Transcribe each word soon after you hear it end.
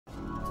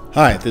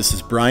Hi, this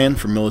is Brian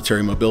from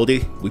Military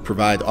Mobility. We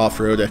provide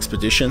off-road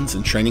expeditions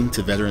and training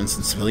to veterans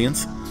and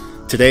civilians.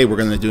 Today we're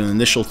going to do an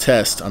initial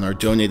test on our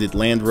donated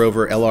Land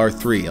Rover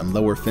LR3 on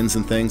lower fins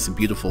and things in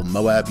beautiful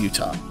Moab,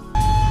 Utah.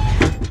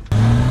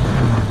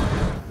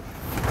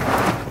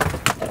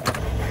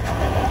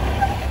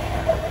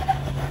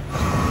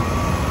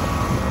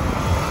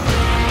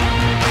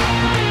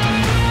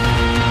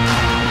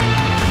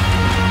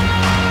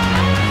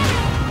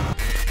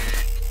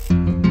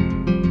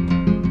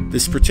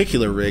 This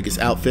particular rig is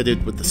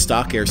outfitted with the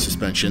stock air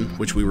suspension,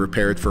 which we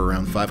repaired for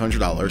around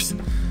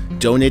 $500,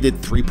 donated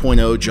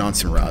 3.0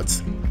 Johnson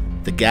rods,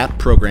 the Gap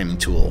programming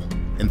tool,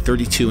 and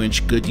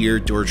 32-inch Goodyear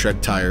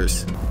Duretrek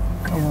tires.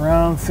 Come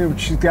around, see what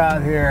she's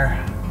got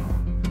here.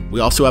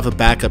 We also have a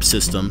backup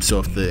system, so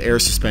if the air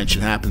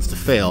suspension happens to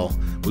fail,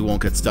 we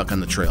won't get stuck on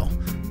the trail.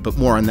 But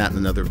more on that in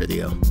another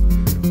video.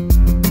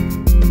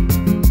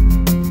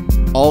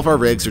 All of our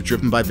rigs are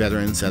driven by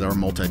veterans at our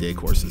multi-day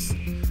courses.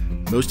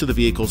 Most of the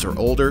vehicles are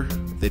older,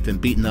 they've been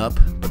beaten up,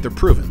 but they're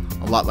proven,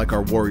 a lot like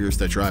our warriors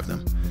that drive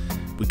them.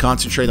 We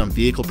concentrate on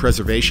vehicle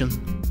preservation,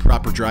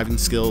 proper driving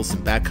skills,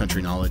 and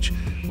backcountry knowledge,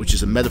 which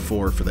is a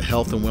metaphor for the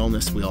health and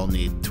wellness we all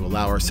need to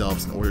allow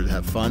ourselves in order to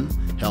have fun,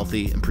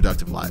 healthy, and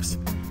productive lives.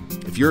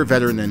 If you're a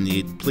veteran in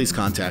need, please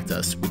contact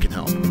us, we can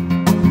help.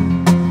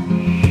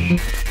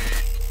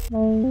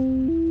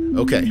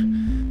 Okay,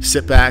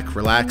 sit back,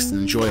 relax, and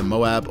enjoy a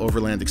Moab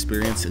overland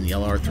experience in the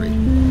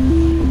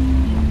LR3.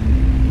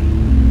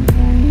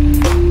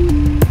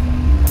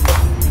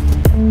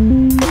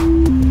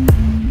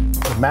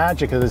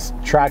 Magic of this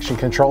traction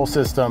control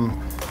system,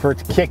 for it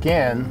to kick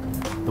in,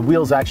 the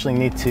wheels actually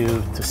need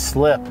to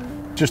slip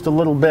just a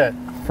little bit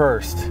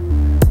first.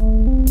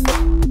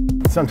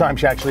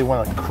 Sometimes you actually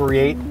want to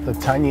create the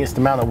tiniest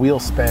amount of wheel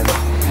spin.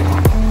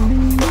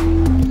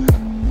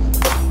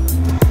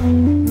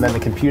 And then the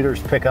computers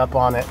pick up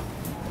on it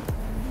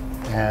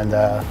and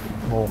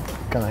we'll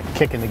kind of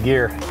kick into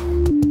gear.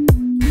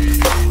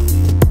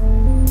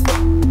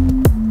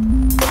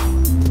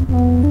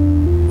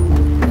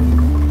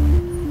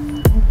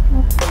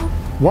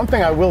 One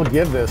thing I will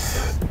give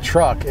this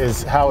truck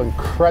is how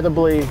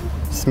incredibly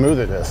smooth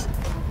it is.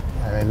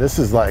 I mean, this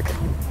is like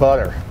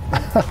butter.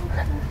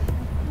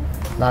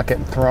 Not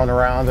getting thrown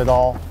around at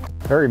all.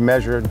 Very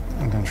measured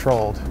and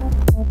controlled.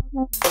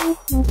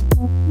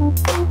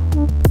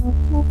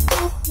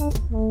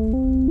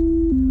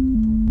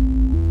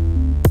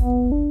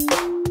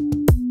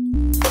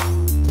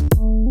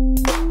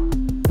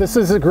 This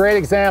is a great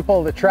example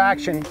of the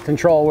traction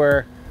control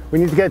where we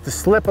need to get it to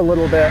slip a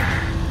little bit,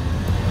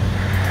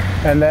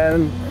 and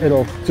then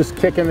it'll just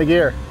kick in the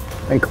gear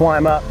and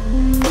climb up.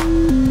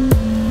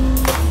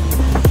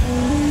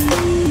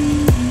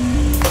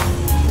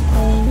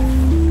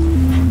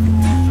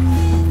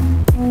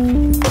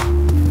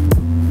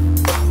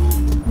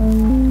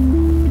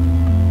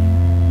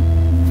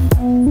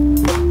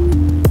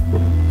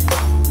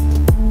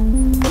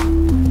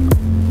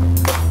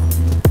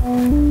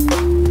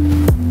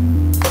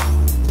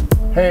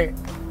 Hey,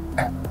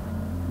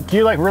 can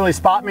you like really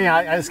spot me?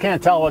 I just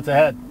can't tell what's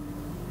ahead.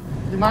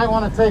 You might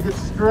want to take it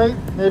straight,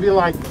 maybe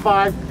like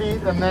 5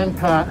 feet, and then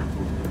cut,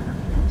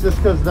 just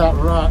because of that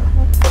rut.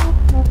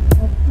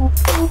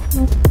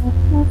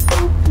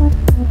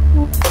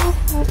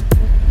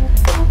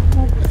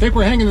 I think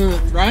we're hanging in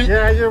it, right?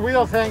 Yeah, your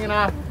wheel's hanging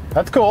off.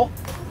 That's cool.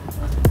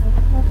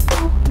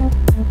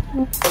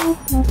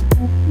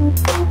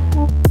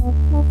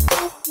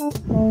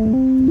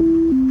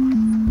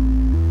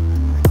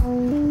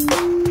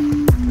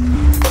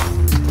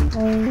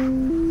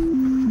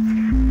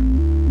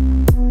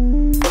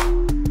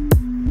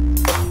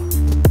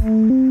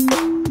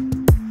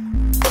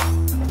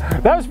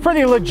 That was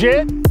pretty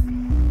legit.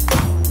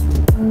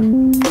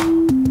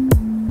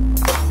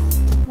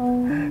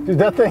 Dude,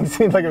 that thing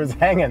seemed like it was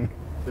hanging.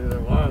 Dude,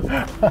 it was.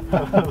 That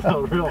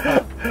was real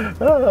hot.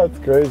 Oh, that's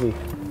crazy.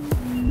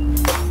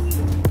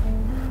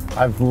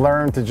 I've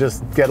learned to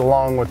just get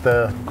along with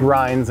the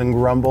grinds and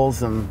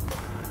grumbles and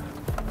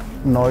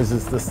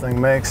noises this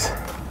thing makes.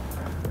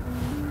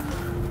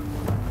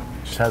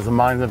 Just has a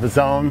mind of its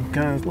own,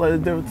 kind of let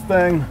it do its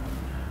thing.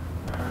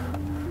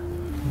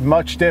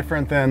 Much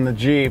different than the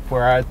Jeep,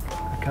 where I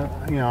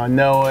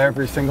know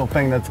every single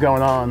thing that's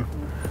going on.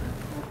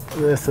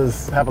 This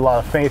is have a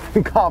lot of faith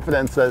and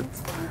confidence that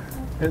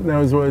it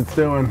knows what it's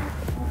doing.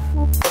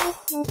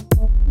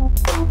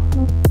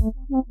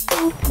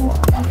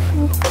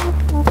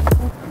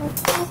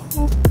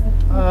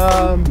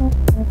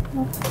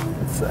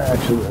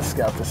 Let's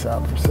scout this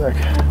out for a sec.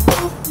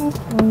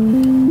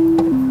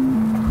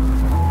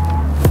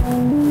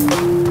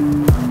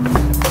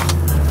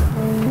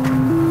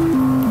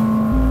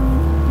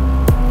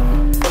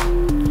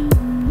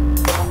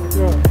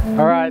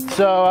 All right,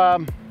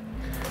 so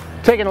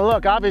taking a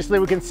look, obviously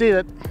we can see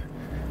that,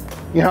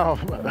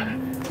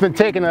 it's been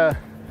taking a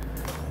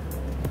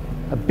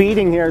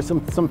beating here.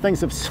 Some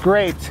things have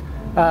scraped.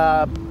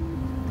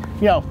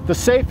 The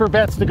safer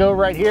bet's to go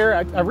right here.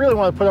 I really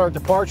want to put our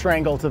departure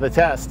angle to the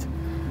test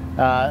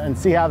and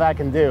see how that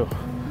can do.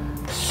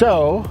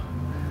 So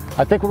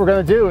I think what we're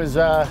going to do is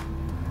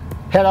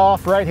head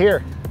off right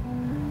here.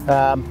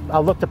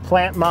 I'll look to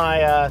plant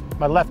my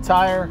my left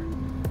tire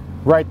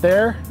right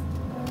there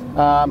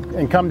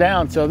and come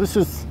down. So this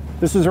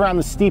is around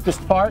the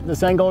steepest part,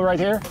 this angle right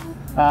here,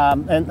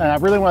 and I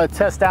really want to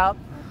test out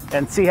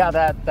and see how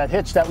that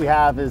hitch that we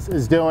have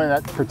is doing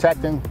at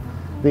protecting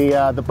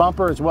the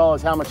bumper, as well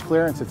as how much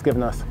clearance it's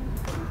giving us.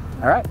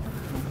 All right.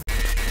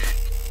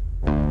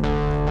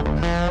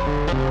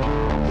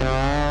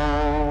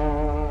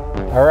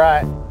 All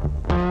right.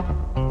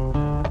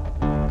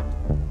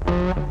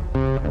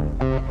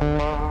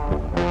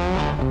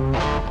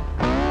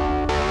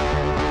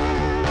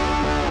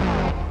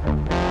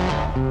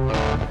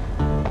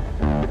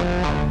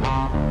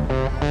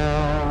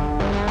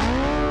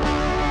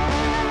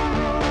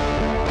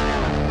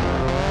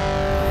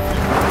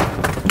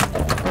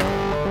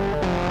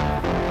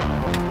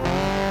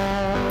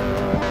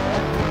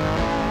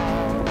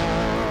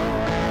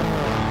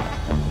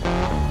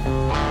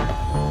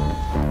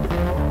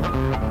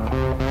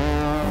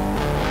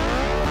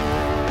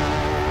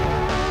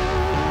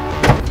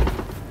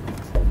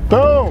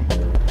 Boom!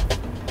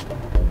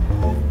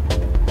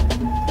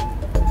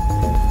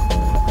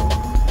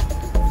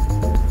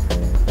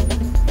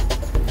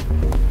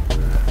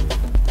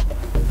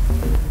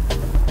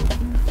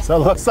 So it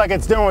looks like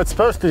it's doing what it's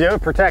supposed to do,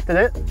 protected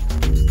it.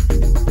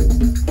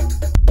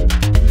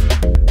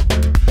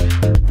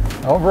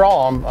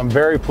 Overall, I'm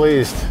very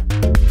pleased.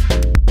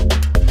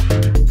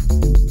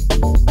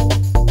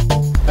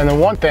 And the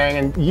one thing,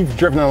 and you've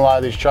driven in a lot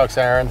of these trucks,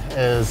 Aaron,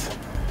 is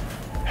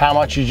how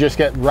much you just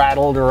get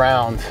rattled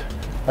around.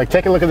 Like,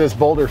 take a look at this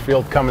boulder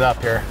field coming up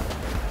here.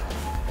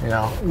 You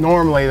know,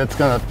 normally that's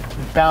gonna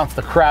bounce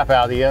the crap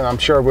out of you, and I'm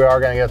sure we are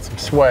gonna get some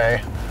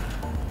sway.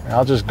 And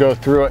I'll just go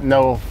through it in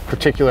no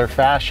particular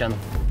fashion.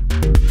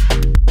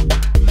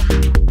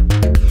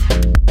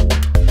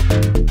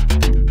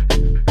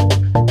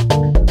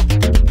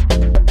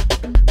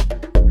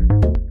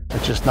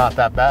 It's just not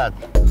that bad.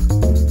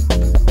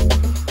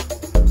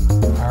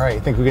 All right,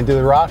 you think we can do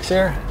the rocks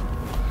here?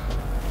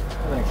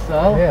 I think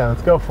so. Yeah,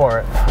 let's go for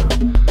it.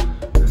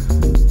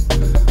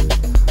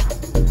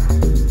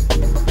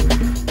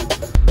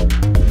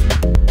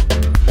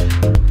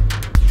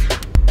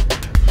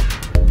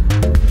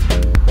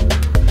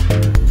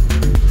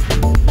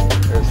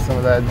 There's some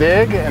of that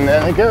dig, and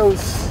then it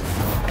goes.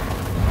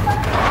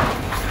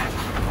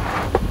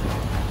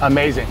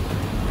 Amazing.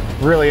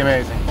 Really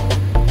amazing.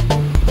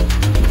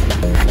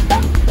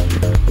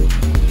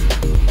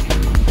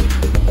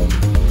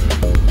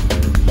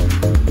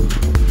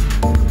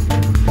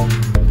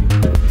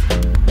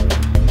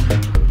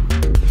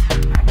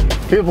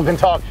 People can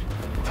talk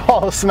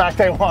all the smack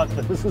they want,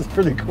 but this is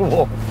pretty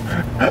cool.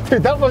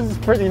 Dude, that was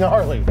pretty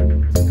gnarly.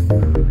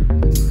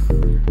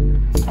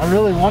 I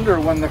really wonder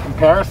when the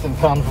comparison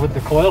comes with the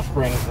coil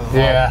springs.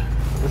 Yeah.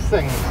 This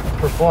thing's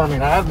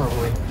performing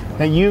admirably.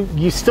 Now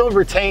you still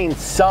retain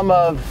some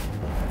of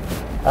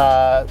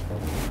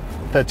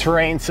the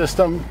terrain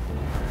system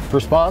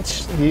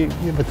response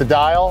with the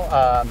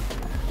dial,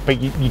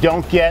 but you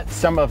don't get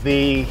some of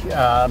the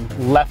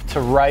left to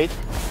right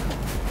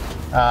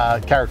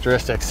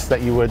characteristics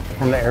that you would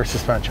from the air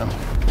suspension.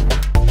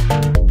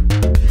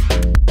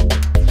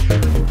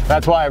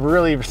 That's why I've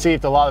really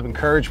received a lot of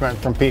encouragement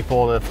from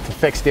people to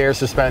fix the air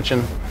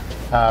suspension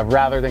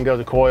rather than go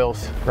to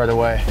coils right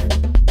away.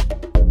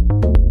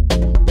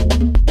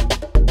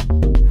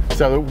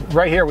 So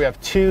right here we have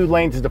 2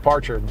 lanes of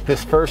departure.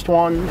 This first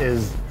one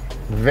is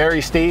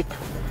very steep.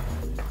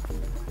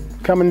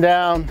 Coming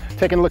down,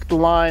 taking a look at the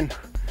line.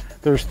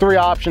 There's 3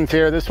 options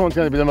here. This one's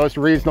going to be the most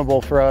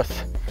reasonable for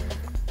us.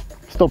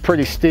 Still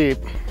pretty steep.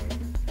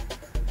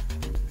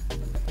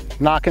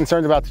 Not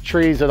concerned about the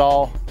trees at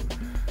all.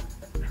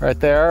 Right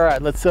there. All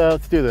right, let's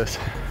do this.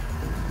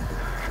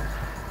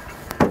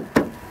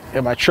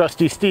 Get my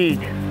trusty steed.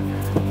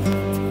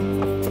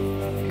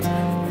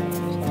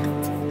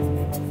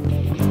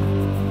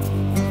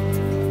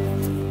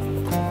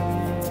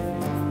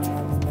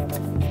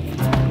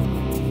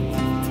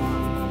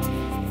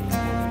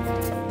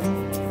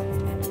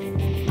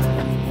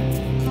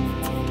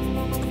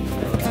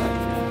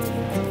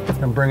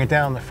 And bring it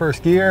down the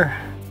first gear,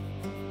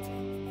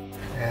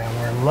 and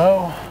we're in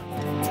low.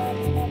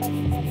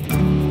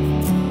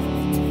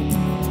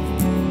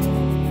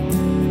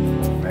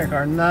 Make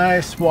our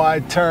nice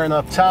wide turn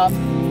up top.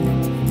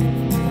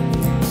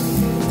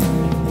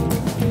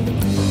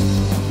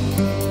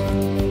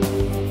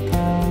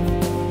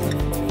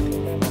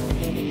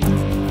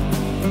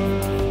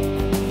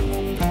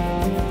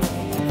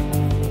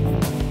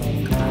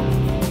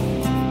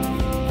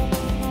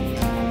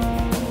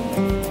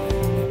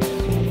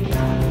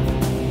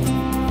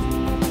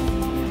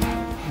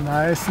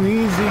 Nice and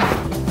easy.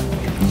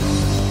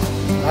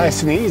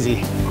 Nice and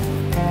easy.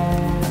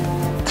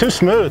 Too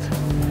smooth.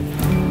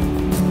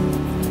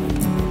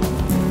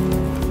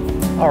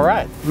 All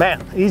right,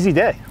 man, easy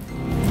day.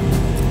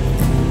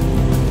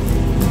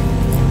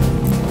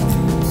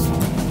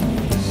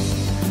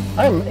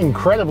 I'm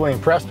incredibly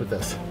impressed with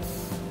this.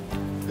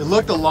 It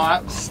looked a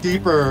lot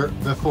steeper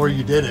before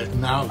you did it.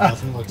 Now it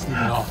doesn't look steep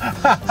at all.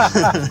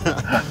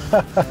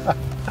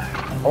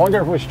 I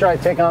wonder if we should try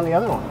taking on the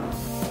other one.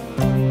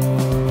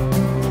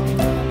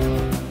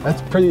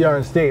 That's pretty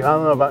darn steep. I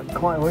don't know about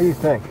climb. What do you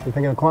think? You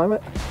think it'll climb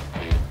it?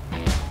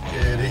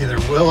 It either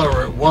will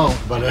or it won't,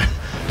 but I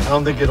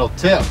don't think it'll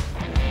tip.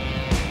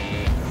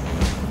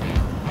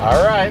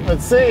 All right,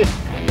 let's see.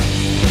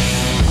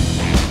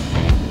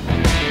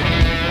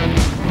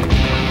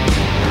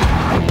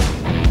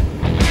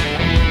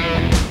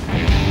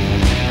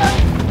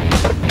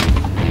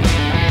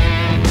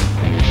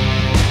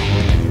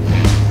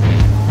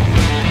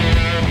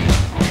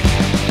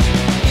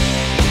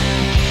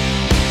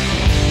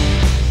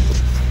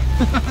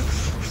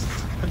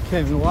 I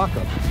can't even walk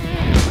up.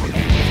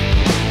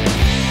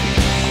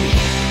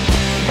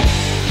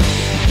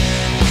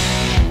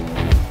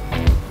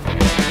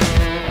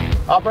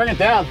 I'll bring it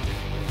down.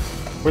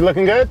 We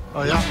looking good?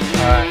 Oh yeah. All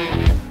right.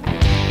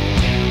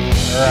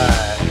 All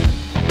right.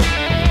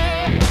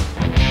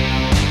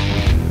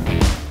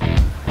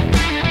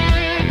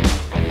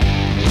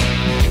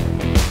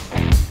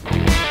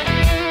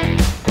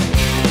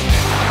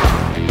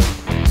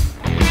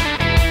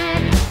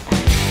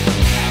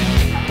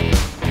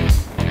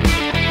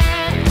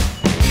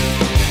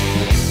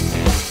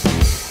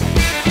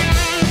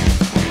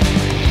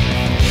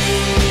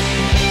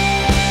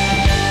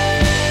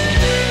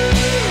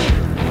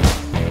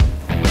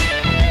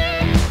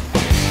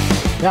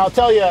 Now I'll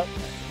tell you,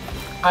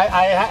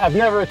 I've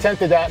never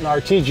attempted that in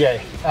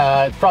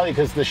RTJ, probably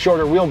because the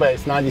shorter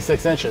wheelbase,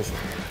 96 inches.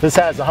 This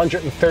has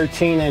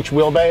 113-inch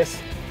wheelbase,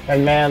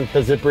 and man,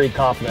 does it breed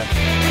confidence.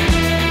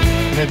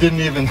 And it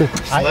didn't even slip.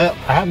 I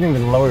haven't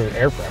even lowered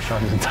air pressure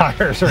on the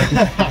tires right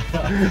now.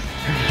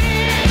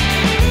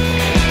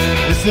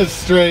 This is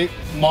straight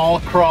mall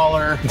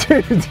crawler.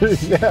 Dude,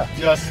 yeah.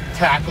 Just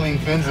tackling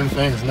fins and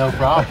things, no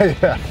problem.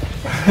 Yeah.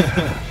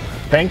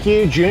 Thank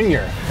you,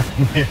 Junior.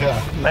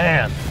 Yeah.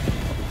 Man.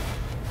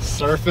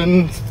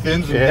 Surfing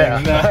fins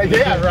and things.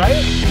 Yeah,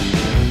 right?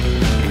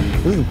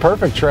 This is a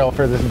perfect trail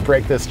for this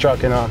break this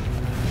truck in on.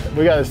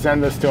 We got to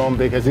send this to him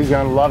because he's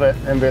going to love it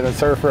and being a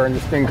surfer and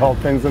this thing called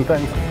Fins and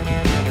Things.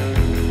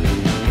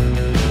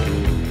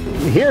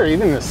 Here,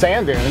 even the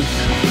sand dunes.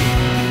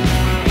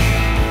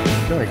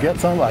 Gonna get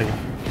some like,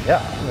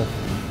 yeah.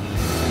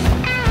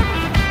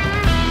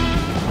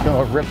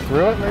 Gonna rip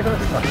through it maybe?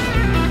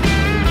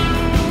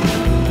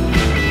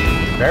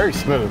 Very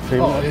smooth.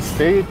 Oh, it's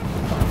speed.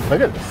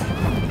 Look at this.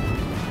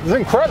 This is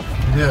incredible.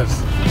 It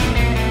is.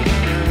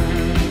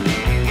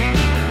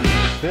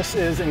 This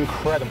is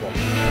incredible.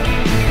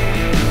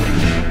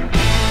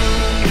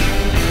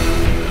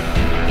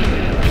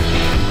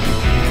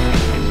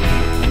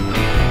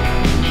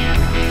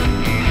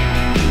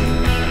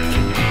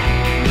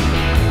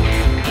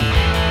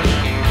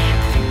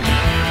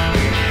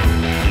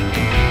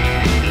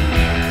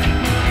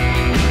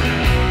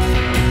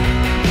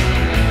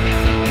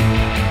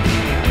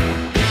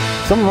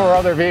 Some of our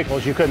other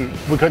vehicles, we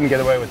couldn't get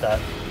away with that.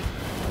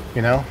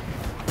 You know,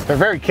 they're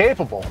very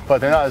capable, but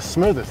they're not as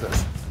smooth as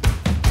this.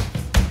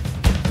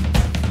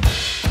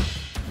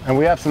 And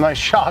we have some nice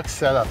shock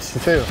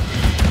setups too.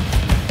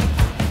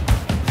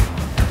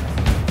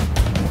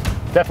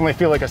 Definitely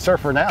feel like a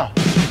surfer now. I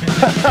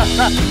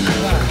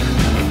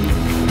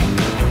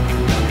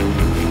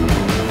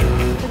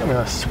think I'm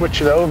gonna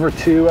switch it over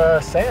to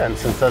sand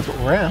since that's what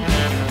we're in.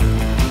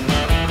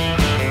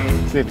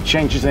 See if it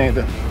changes any of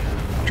the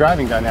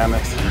driving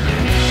dynamics.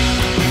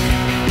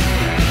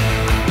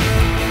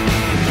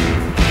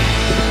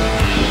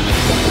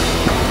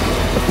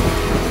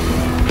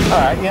 All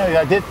right, yeah,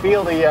 I did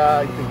feel the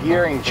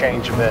gearing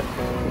change a bit.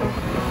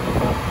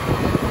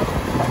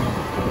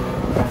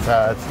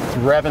 It's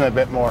revving a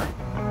bit more.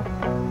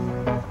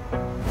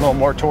 A little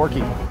more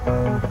torquey.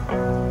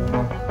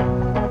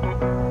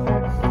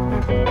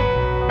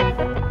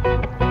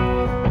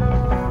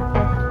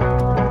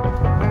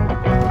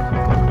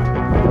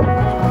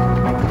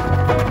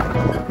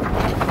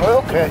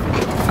 Okay.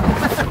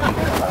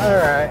 All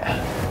right.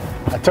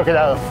 I took it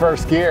out of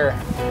first gear.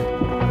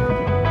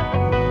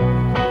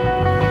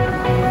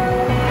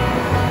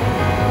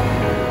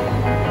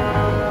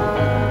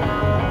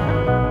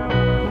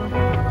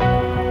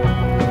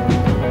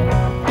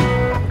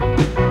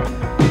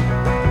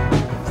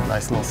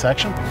 Nice little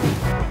section.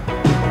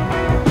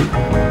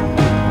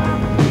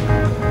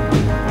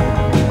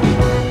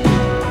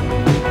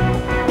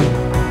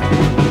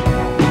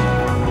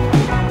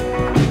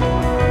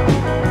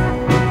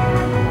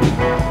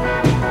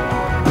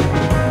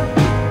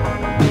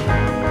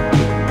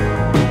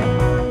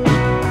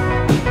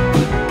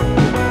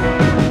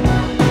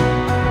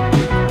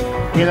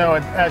 You know,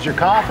 as your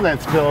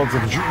confidence builds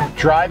of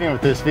driving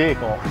with this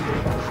vehicle,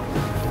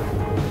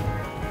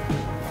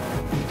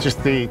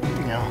 just the,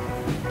 you know,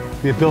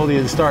 the ability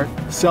to start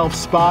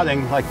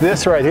self-spotting like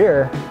this right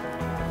here,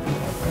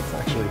 that's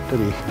actually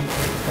pretty,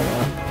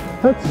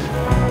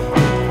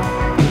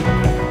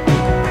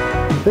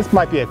 this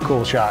might be a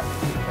cool shot, I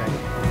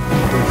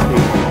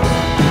think.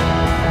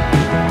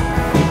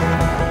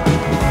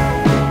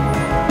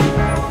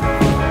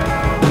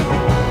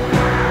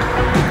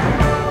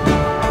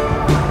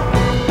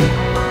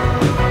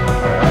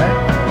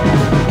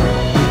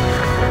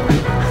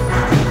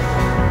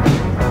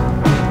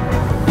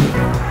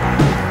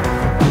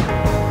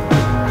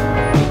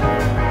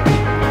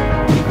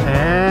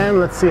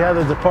 see how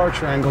the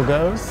departure angle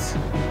goes.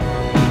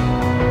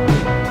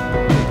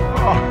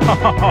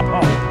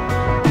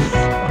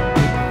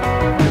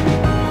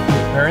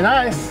 Very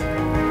nice.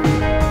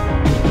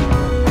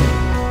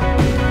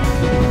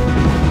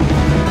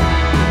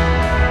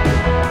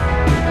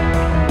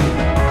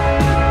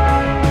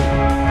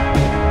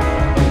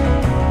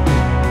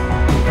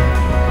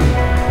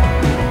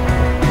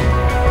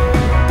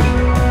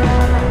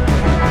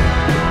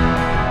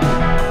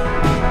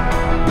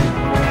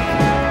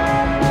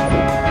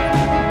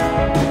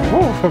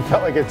 It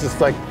felt like it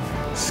just like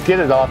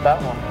skidded off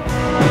that one.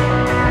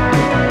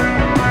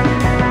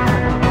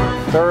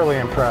 Thoroughly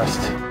impressed.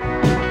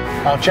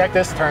 Oh, check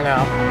this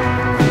turnout.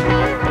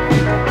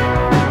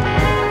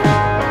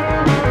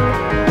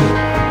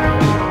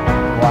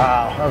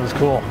 Wow, that was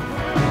cool.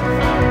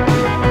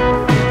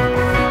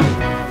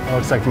 It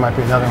looks like there might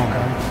be another one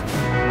coming.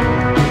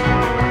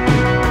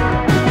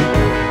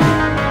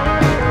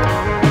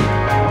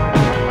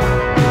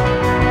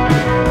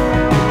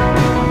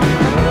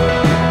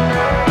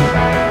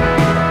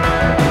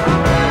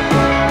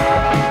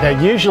 Yeah,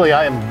 usually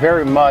I am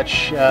very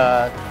much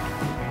kind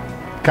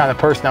of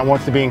person that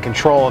wants to be in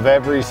control of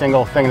every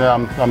single thing that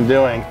I'm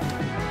doing.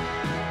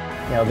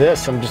 You know,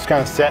 this, I'm just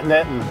kind of setting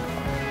it, and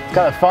it's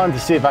kind of fun to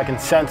see if I can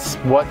sense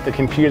what the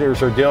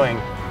computers are doing.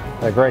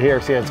 Like right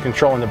here, see it's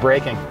controlling the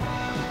braking.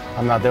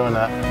 I'm not doing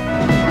that.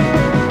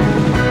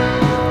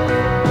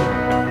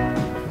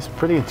 It's a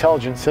pretty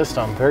intelligent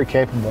system, very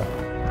capable.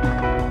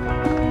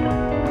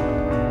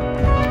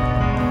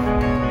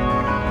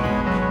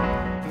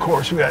 Of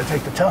course, we got to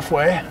take the tough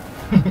way.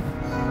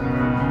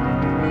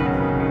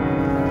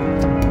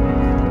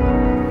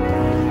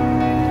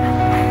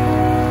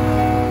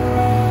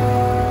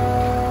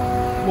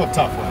 What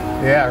tough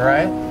way? Yeah,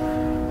 right?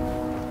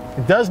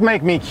 It does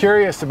make me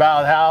curious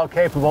about how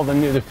capable the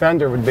new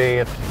Defender would be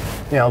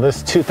if, you know,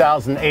 this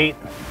 2008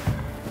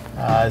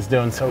 is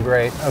doing so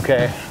great.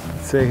 Okay,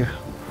 let's see.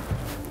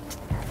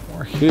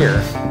 We're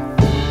here.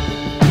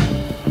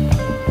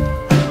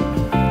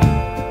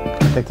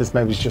 I think this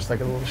maybe is just like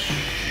a little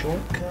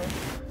shortcut.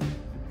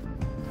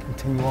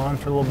 Continue on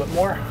for a little bit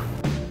more.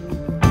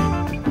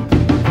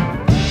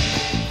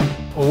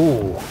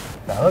 Ooh,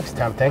 that looks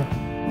tempting.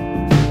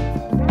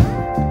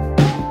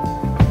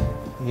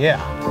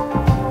 Yeah.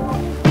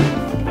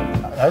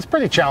 That's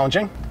pretty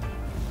challenging.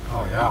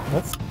 Oh yeah.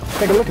 Let's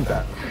take a look at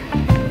that.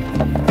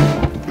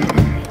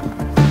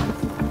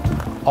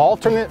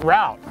 Alternate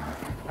route.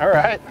 All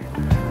right.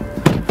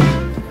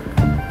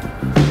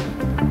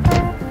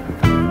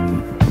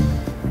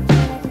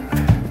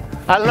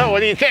 I don't know, what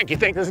do you think? You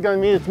think this is going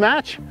to meet its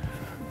match?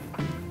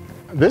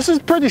 This is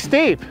pretty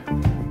steep.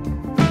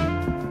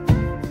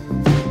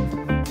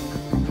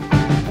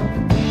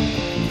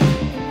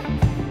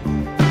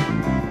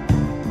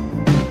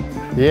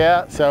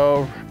 Yeah,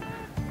 so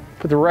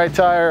put the right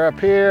tire up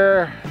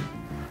here,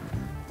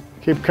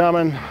 keep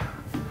coming.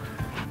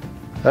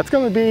 That's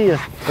going to be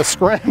a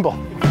scramble.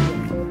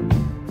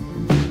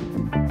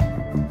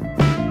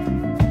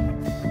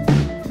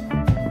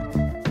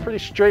 Pretty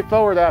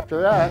straightforward after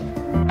that.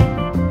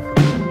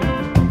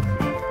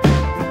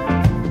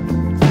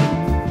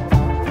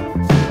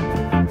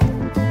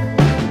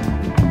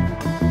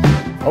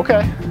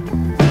 Okay.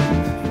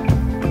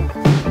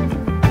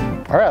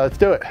 All right, let's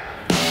do it.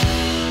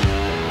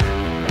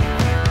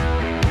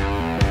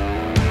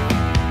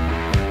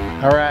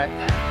 All right.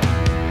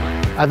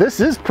 This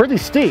is pretty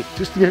steep,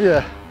 just to give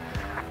you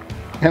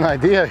an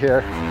idea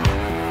here.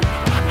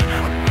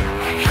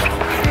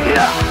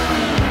 Yeah.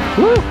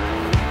 Woo.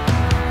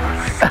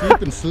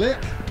 Steep and slick.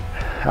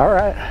 All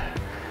right.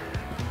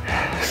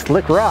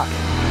 Slick rock.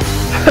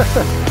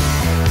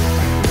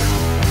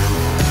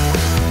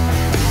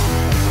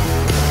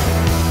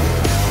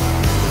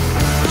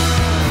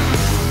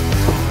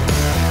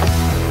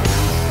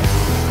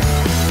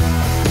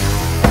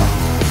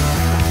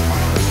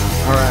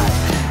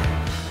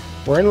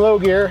 We're in low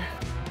gear.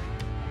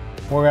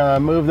 We're gonna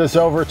move this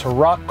over to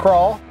rock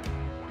crawl.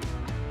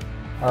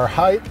 Our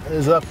height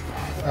is up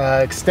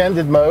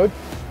extended mode.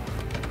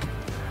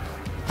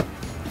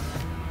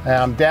 And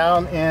I'm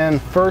down in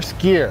first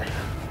gear.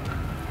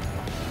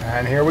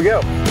 And here we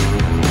go.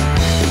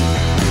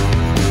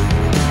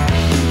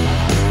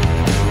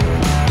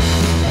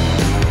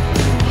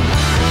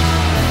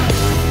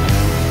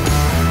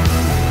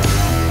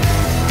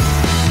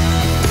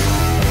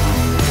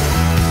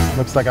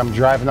 Looks like I'm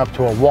driving up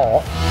to a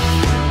wall.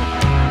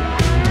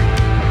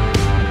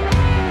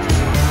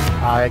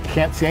 I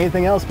can't see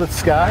anything else but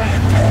sky.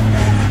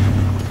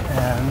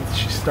 And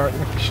she's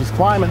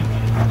climbing.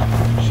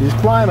 She's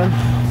climbing.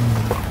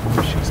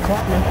 She's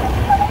climbing.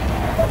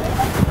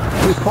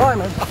 She's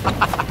climbing.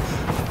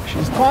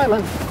 She's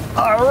climbing.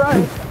 All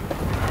right.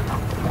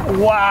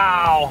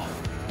 Wow.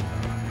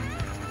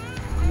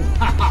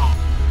 Wow.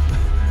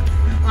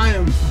 I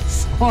am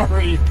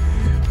sorry.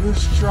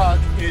 This truck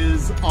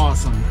is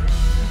awesome.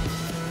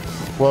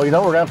 Well, you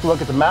know, we're gonna have to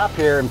look at the map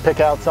here and pick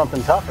out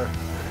something tougher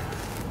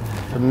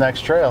for the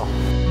next trail.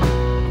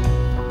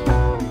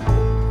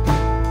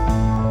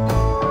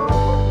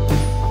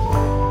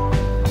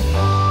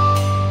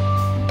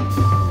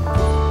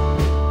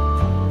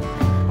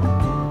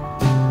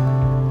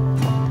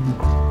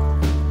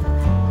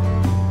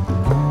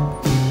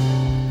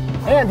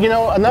 you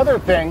know, another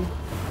thing,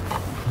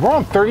 we're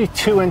on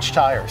 32-inch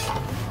tires.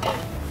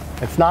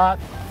 It's not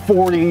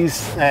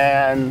 40s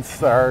and,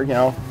 or, you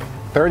know,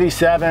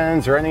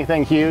 37s or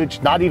anything huge,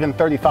 not even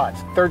 35s,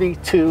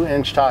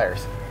 32-inch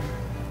tires.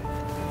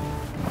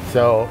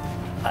 So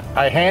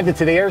I hand it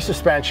to the air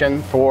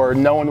suspension for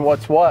knowing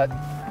what's what,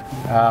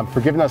 for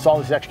giving us all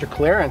this extra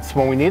clearance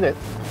when we need it.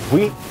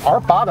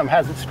 Our bottom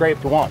hasn't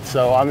scraped once.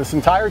 So on this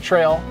entire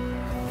trail,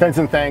 fins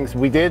and things,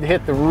 we did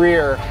hit the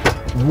rear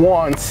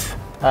once.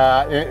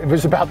 It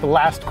was about the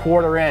last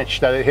 1/4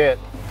 inch that it hit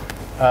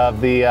of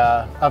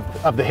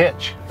the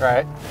hitch,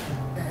 right?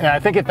 And I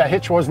think if that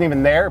hitch wasn't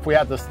even there, if we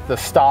had the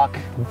stock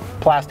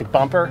plastic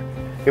bumper,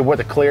 it would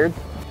have cleared.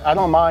 I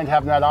don't mind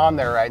having that on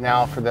there right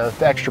now for the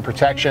extra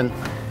protection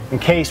in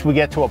case we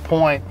get to a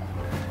point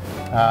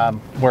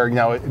where, you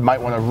know, it might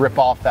want to rip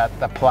off that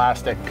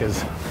plastic,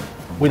 because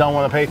we don't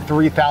want to pay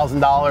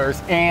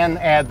 $3,000 and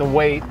add the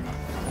weight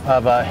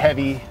of a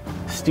heavy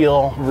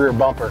steel rear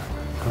bumper.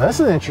 Now, this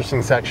is an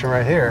interesting section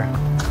right here.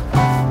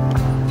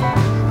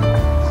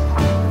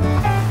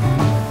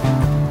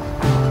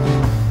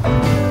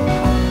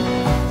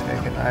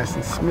 Nice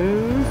and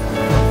smooth.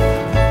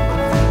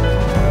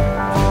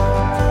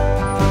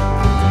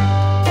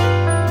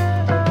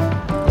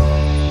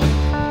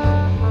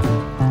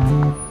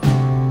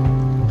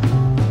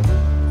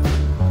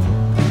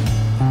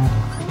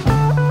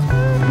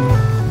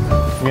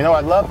 You know,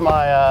 I love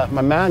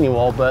my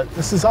manual, but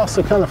this is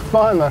also kind of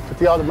fun with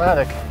the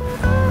automatic.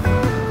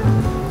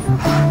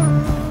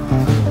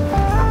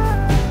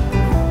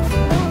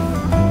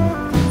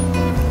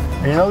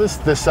 You know, this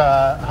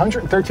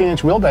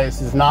 113-inch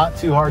wheelbase is not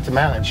too hard to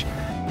manage.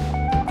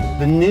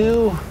 The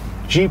new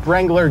Jeep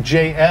Wrangler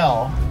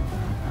JL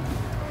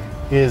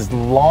is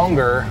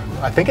longer.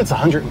 I think it's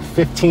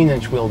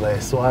 115-inch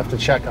wheelbase, so we'll have to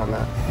check on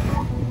that.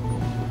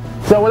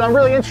 So what I'm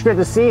really interested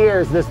to see here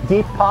is this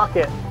deep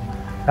pocket,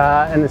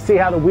 and to see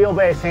how the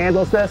wheelbase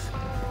handles this.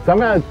 So I'm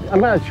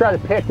gonna try to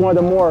pick one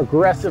of the more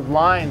aggressive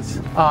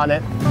lines on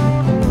it.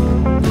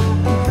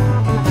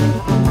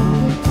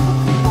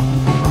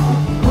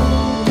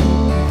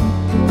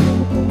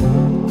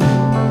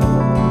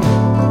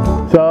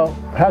 So,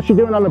 how's she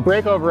doing on the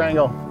breakover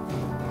angle?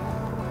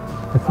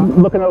 It's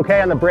looking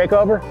okay on the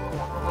breakover?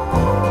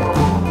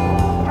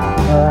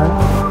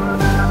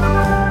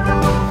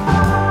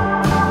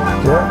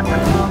 Yeah.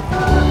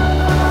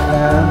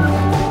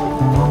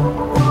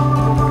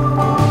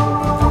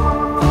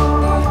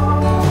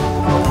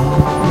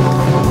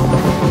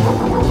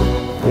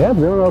 Yeah,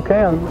 doing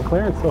okay on the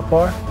clearance so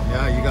far.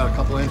 Yeah, you got a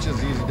couple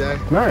inches, easy day.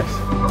 Nice.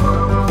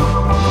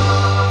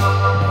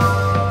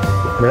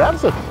 But that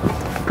was a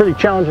pretty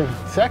challenging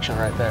section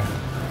right there.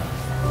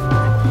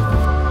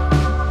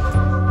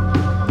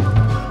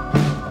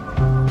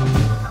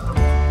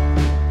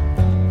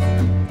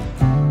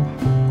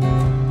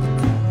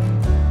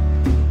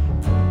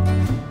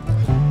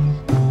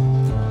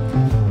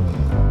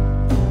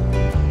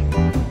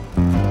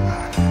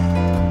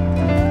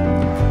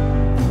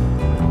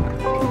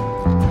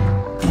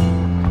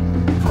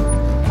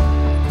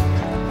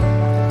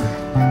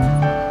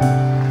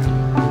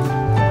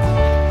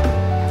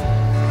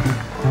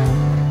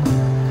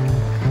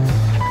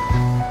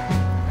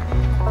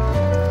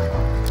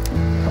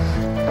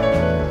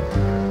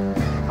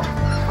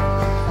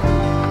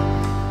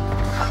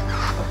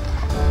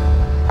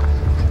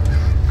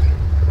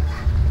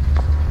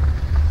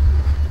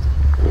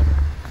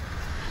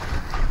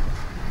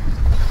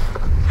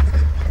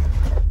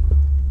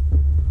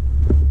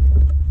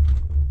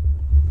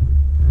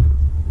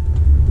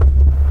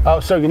 Oh,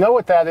 so you know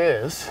what that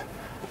is?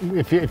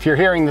 If you're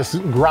hearing this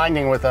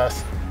grinding with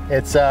us,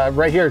 it's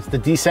right here. It's the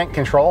descent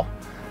control.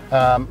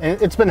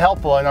 It's been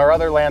helpful in our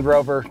other Land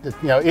Rover.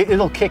 You know,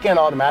 it'll kick in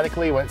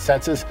automatically when it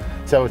senses.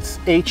 So it's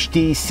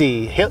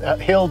HDC,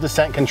 hill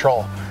descent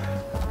control.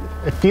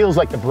 It feels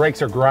like the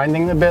brakes are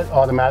grinding a bit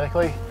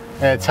automatically,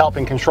 and it's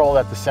helping control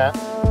that descent.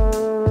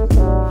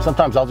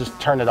 Sometimes I'll just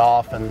turn it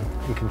off and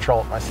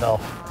control it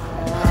myself.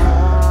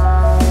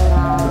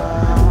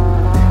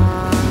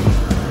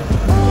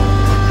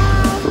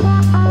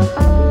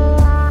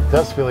 It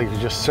does feel like you're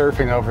just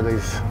surfing over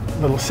these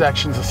little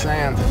sections of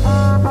sand.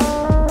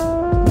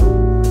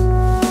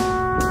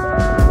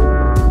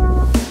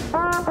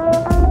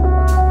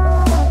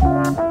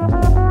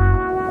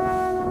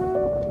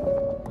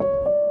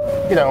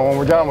 You know, when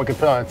we're done, we can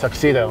put on a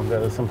tuxedo and go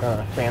to some kind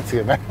of fancy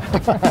event.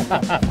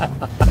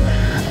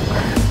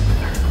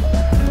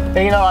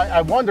 And you know,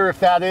 I wonder if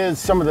that is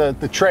some of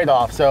the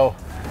trade-off. So,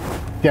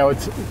 you know,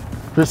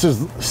 this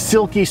is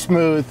silky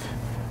smooth,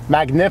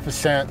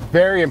 magnificent,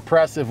 very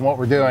impressive in what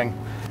we're doing.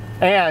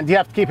 And you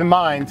have to keep in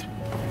mind,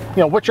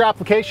 you know, what's your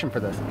application for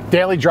this?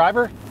 Daily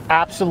driver?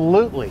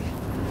 Absolutely.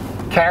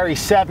 Carry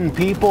 7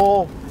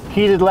 people,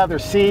 heated leather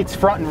seats,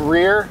 front and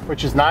rear,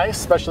 which is nice,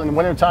 especially in the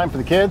winter time for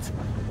the kids.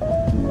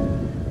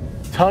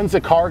 Tons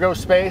of cargo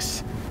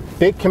space,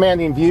 big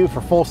commanding view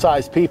for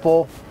full-size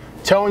people,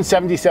 towing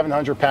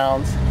 7,700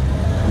 pounds.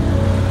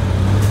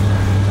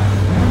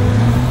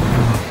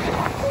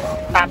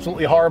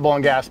 Absolutely horrible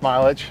on gas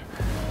mileage.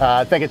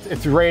 I think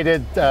it's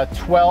rated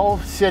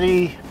 12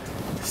 city,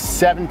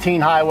 17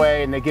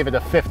 highway, and they give it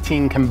a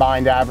 15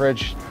 combined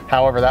average,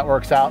 however that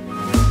works out.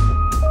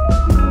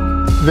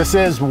 This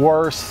is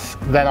worse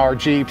than our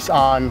Jeeps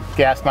on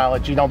gas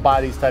mileage. You don't buy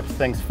these types of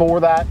things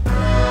for that.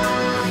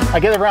 I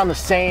get around the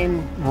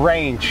same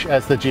range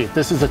as the Jeep.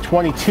 This is a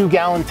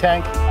 22-gallon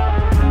tank.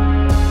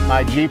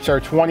 My Jeeps are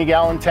a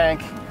 20-gallon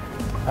tank.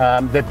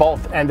 They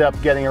both end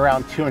up getting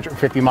around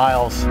 250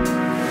 miles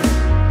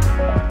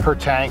per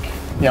tank.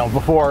 You know,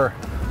 before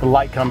the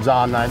light comes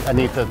on, I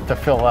need to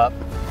fill up.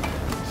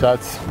 So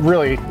it's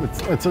really,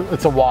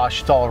 it's a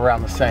wash. It's all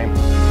around the same.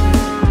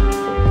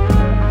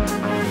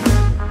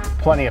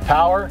 Plenty of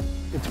power.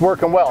 It's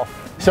working well.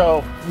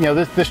 So, you know,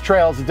 this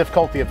trail is a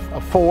difficulty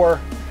of 4,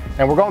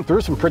 and we're going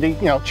through some pretty,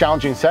 you know,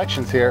 challenging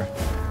sections here.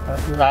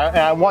 And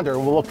I wonder,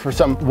 we'll look for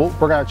some, we're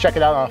going to check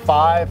it out on a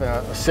 5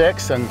 and a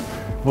 6, and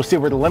we'll see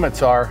where the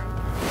limits are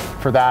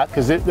for that,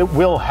 because it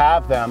will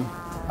have them,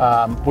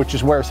 which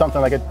is where something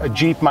like a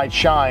Jeep might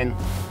shine,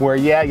 where,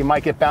 yeah, you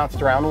might get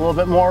bounced around a little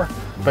bit more,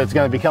 but it's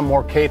going to become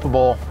more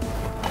capable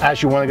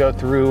as you want to go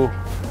through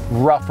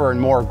rougher and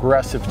more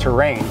aggressive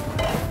terrain.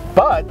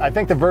 But I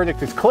think the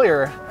verdict is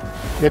clear.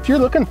 If you're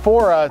looking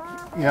for a,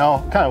 you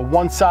know, kind of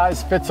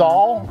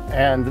one-size-fits-all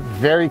and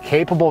very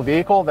capable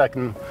vehicle that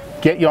can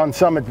get you on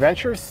some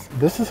adventures,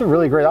 this is a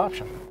really great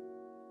option.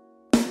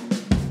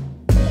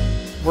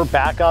 We're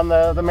back on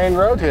the main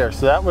road here,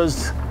 so that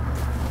was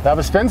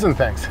fins and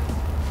things.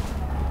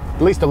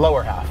 At least the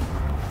lower half.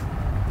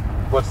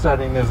 What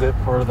setting is it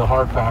for the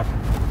hard pack?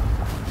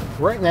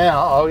 Right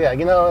now, oh yeah,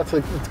 you know, that's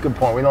a good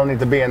point. We don't need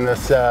to be in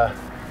this.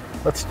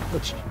 Let's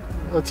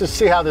just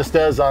see how this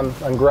does on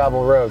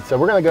gravel roads. So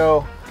we're gonna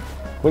go.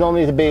 We don't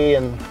need to be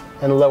in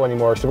low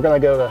anymore. So we're gonna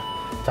go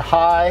to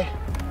high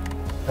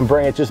and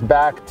bring it just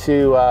back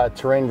to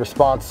terrain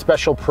response.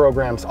 Special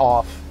programs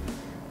off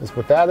is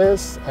what that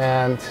is,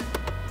 and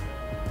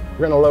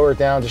we're gonna lower it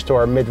down just to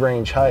our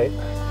mid-range height.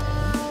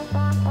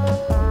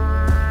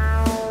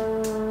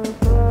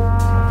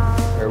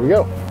 There we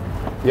go.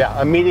 Yeah,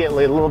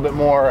 immediately a little bit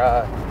more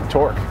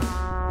torque.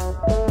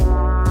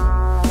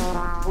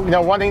 You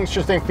know, one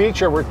interesting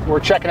feature we're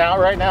checking out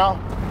right now,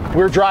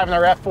 we're driving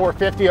our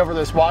F450 over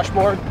this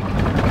washboard,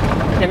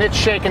 and it's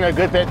shaking a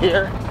good bit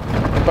here,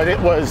 but it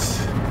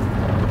was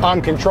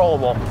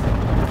uncontrollable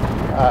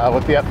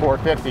with the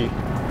F450.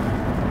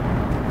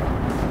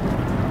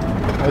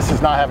 This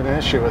is not having an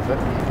issue with it.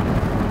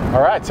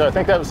 All right, so I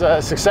think that was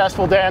a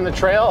successful day on the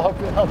trail.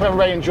 Hope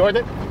everybody enjoyed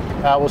it.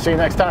 We'll see you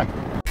next time.